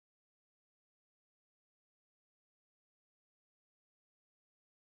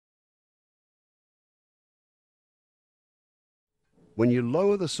When you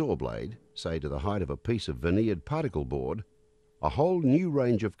lower the saw blade, say to the height of a piece of veneered particle board, a whole new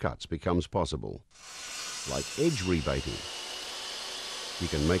range of cuts becomes possible, like edge rebating. You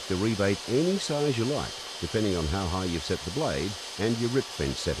can make the rebate any size you like, depending on how high you've set the blade and your rip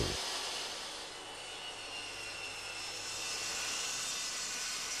fence setting.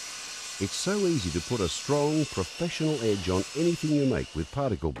 It's so easy to put a strong, professional edge on anything you make with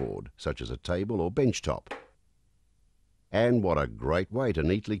particle board, such as a table or bench top. And what a great way to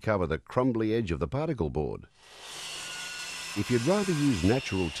neatly cover the crumbly edge of the particle board. If you'd rather use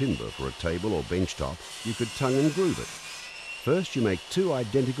natural timber for a table or bench top, you could tongue and groove it. First, you make two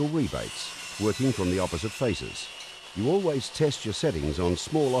identical rebates, working from the opposite faces. You always test your settings on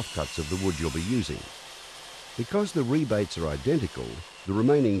small offcuts of the wood you'll be using. Because the rebates are identical, the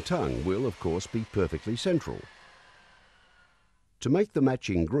remaining tongue will, of course, be perfectly central. To make the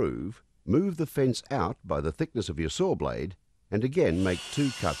matching groove, move the fence out by the thickness of your saw blade and again make two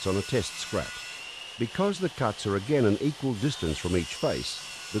cuts on a test scrap. Because the cuts are again an equal distance from each face,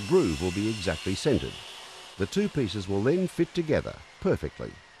 the groove will be exactly centered. The two pieces will then fit together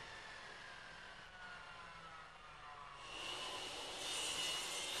perfectly.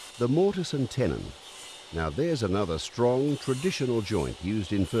 The mortise and tenon. Now there's another strong, traditional joint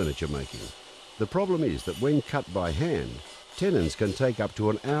used in furniture making. The problem is that when cut by hand, tenons can take up to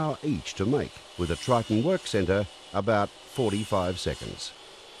an hour each to make, with a Triton work centre about 45 seconds.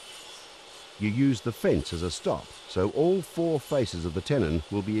 You use the fence as a stop, so all four faces of the tenon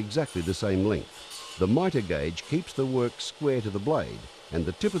will be exactly the same length. The mitre gauge keeps the work square to the blade, and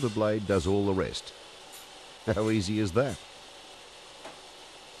the tip of the blade does all the rest. How easy is that?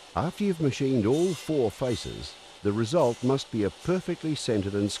 After you've machined all four faces, the result must be a perfectly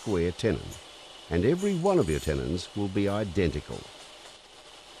centred and square tenon, and every one of your tenons will be identical.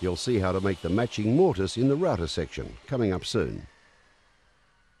 You'll see how to make the matching mortise in the router section, coming up soon.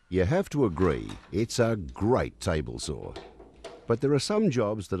 You have to agree, it's a great table saw. But there are some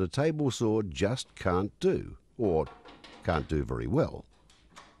jobs that a table saw just can't do, or can't do very well.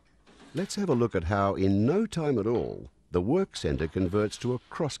 Let's have a look at how, in no time at all, the work centre converts to a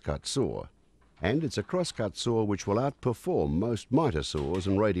crosscut saw. And it's a crosscut saw which will outperform most miter saws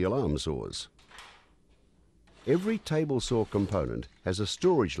and radial arm saws. Every table saw component has a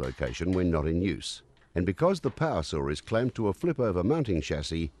storage location when not in use. And because the power saw is clamped to a flip-over mounting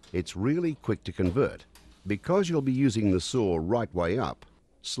chassis, it's really quick to convert. Because you'll be using the saw right way up,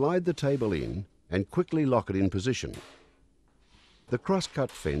 slide the table in and quickly lock it in position. The crosscut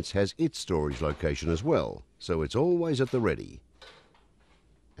fence has its storage location as well, so it's always at the ready.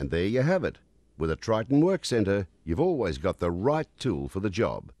 And there you have it. With a Triton work centre, you've always got the right tool for the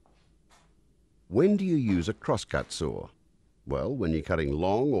job. When do you use a crosscut saw? Well, when you're cutting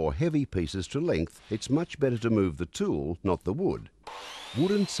long or heavy pieces to length, it's much better to move the tool, not the wood.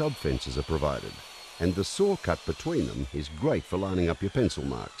 Wooden sub-fences are provided, and the saw cut between them is great for lining up your pencil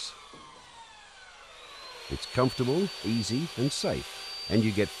marks. It's comfortable, easy and safe, and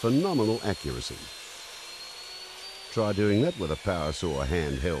you get phenomenal accuracy. Try doing that with a power saw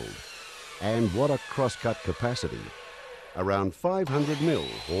handheld. And what a crosscut capacity! Around 500 mil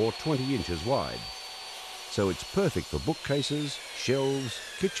or 20 inches wide. So it's perfect for bookcases, shelves,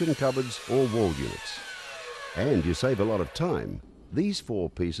 kitchen cupboards or wall units. And you save a lot of time. These four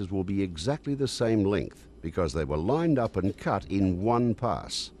pieces will be exactly the same length because they were lined up and cut in one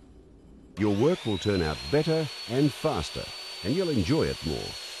pass. Your work will turn out better and faster, and you'll enjoy it more.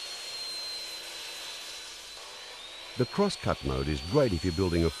 The cross-cut mode is great if you're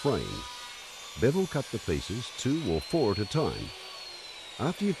building a frame. Bevel cut the pieces 2 or 4 at a time.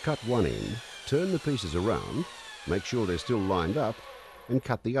 After you've cut one end, turn the pieces around, make sure they're still lined up, and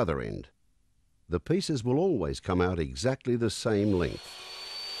cut the other end. The pieces will always come out exactly the same length.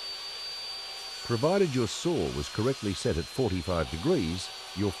 Provided your saw was correctly set at 45 degrees,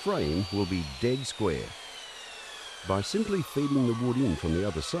 your frame will be dead square. By simply feeding the wood in from the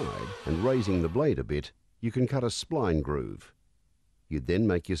other side and raising the blade a bit, you can cut a spline groove. You'd then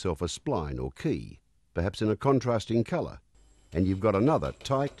make yourself a spline or key, perhaps in a contrasting colour, and you've got another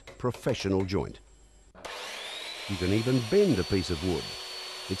tight, professional joint. You can even bend a piece of wood.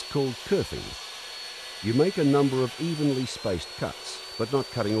 It's called kerfing. You make a number of evenly spaced cuts, but not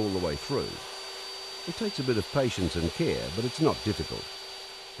cutting all the way through. It takes a bit of patience and care, but it's not difficult.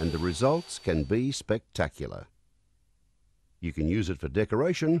 And the results can be spectacular. You can use it for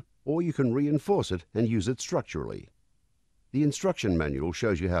decoration, or you can reinforce it and use it structurally. The instruction manual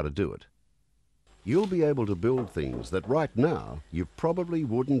shows you how to do it. You'll be able to build things that right now you probably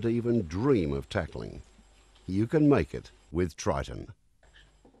wouldn't even dream of tackling. You can make it with Triton.